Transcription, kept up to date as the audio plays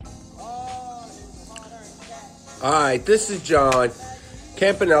All right, this is John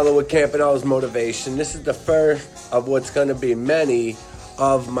Campanella with Campanella's Motivation. This is the first of what's going to be many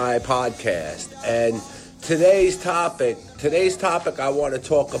of my podcast. And today's topic, I want to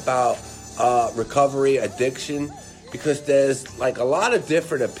talk about recovery, addiction, because there's like a lot of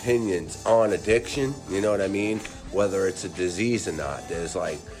different opinions on addiction. You know what I mean? Whether it's a disease or not. There's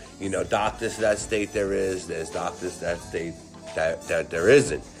doctors that state there is. There's doctors that state that there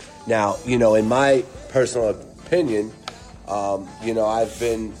isn't. Now, in my personal opinion, I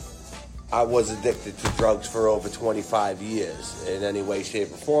was addicted to drugs for over 25 years in any way,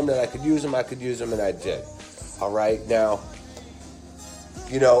 shape, or form that I could use them, and I did. All right. Now,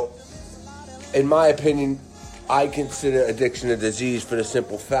 in my opinion, I consider addiction a disease for the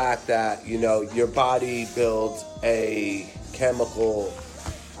simple fact that, your body builds a chemical,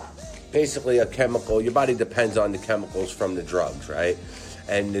 your body depends on the chemicals from the drugs, right?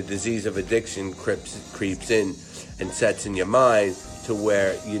 And the disease of addiction creeps in and sets in your mind to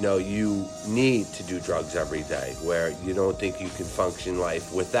where, you need to do drugs every day, where you don't think you can function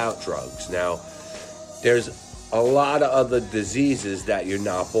life without drugs. Now, there's a lot of other diseases that you're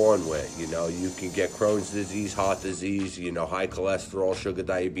not born with. You can get Crohn's disease, heart disease, high cholesterol, sugar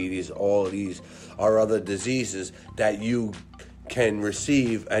diabetes. All of these are other diseases that you can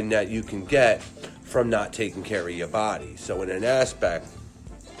receive and that you can get from not taking care of your body. So in an aspect,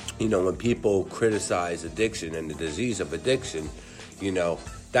 when people criticize addiction and the disease of addiction,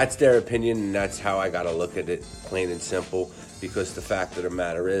 that's their opinion, and that's how I got to look at it, plain and simple, because the fact of the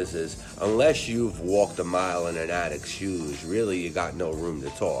matter is unless you've walked a mile in an addict's shoes, really you got no room to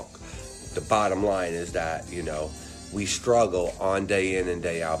talk. The bottom line is that, we struggle on day in and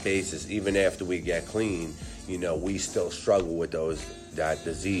day out basis. Even after we get clean, we still struggle with that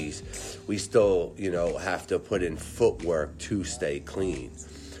disease. We still, have to put in footwork to stay clean.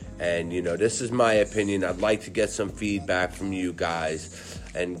 And, this is my opinion. I'd like to get some feedback from you guys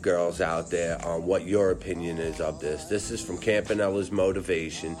and girls out there on what your opinion is of this. This is from Campanella's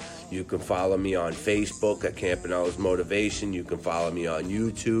Motivation. You can follow me on Facebook at Campanella's Motivation. You can follow me on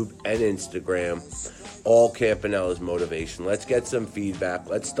YouTube and Instagram, all Campanella's Motivation. Let's get some feedback.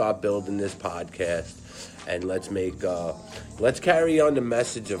 Let's start building this podcast. And let's carry on the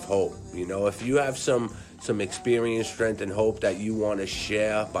message of hope. If you have some experience, strength, and hope that you want to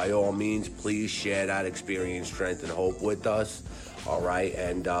share, by all means, please share that experience, strength, and hope with us. All right.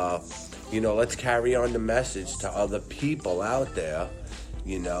 And, let's carry on the message to other people out there,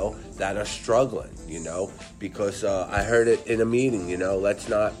 that are struggling, because I heard it in a meeting, let's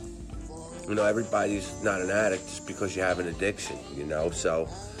not, everybody's not an addict just because you have an addiction, so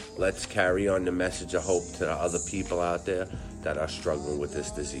let's carry on the message of hope to the other people out there that are struggling with this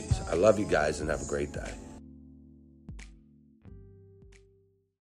disease. I love you guys and have a great day.